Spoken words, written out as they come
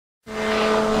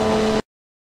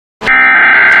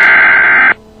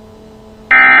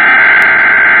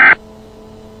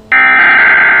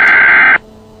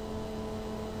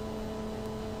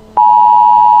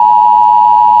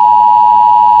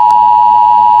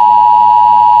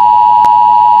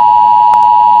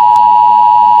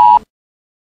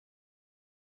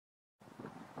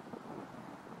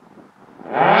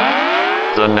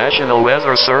National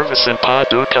Weather Service in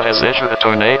Paducah has issued a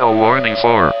tornado warning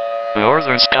for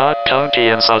northern Scott County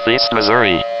in southeast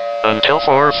Missouri until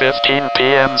 4:15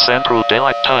 p.m. Central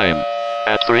Daylight Time.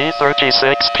 At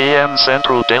 3:36 p.m.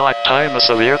 Central Daylight Time, a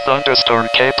severe thunderstorm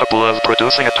capable of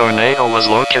producing a tornado was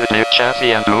located near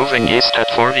Chaffee and moving east at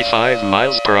 45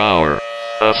 miles per hour.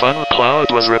 A funnel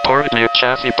cloud was reported near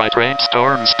Chaffee by trained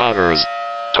storm spotters.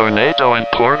 Tornado and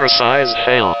quarter-size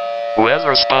hail.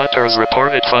 Weather spotters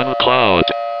reported funnel cloud.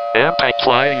 Impact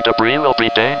flying debris will be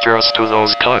dangerous to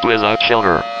those caught without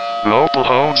shelter. Mobile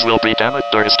homes will be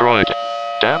damaged or destroyed.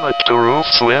 Damage to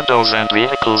roofs, windows, and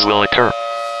vehicles will occur.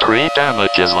 Tree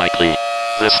damage is likely.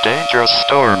 This dangerous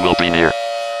storm will be near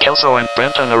Kelso and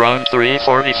Benton around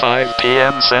 3:45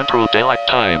 p.m. Central Daylight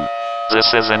Time.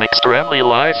 This is an extremely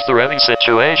life-threatening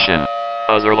situation.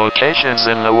 Other locations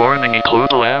in the warning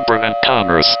include Lambert and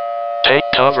Commerce. Take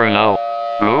cover now.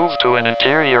 Move to an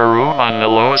interior room on the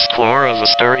lowest floor of a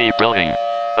sturdy building.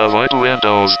 Avoid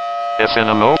windows. If in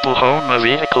a mobile home, a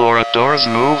vehicle, or outdoors,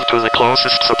 move to the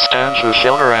closest substantial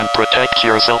shelter and protect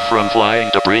yourself from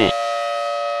flying debris.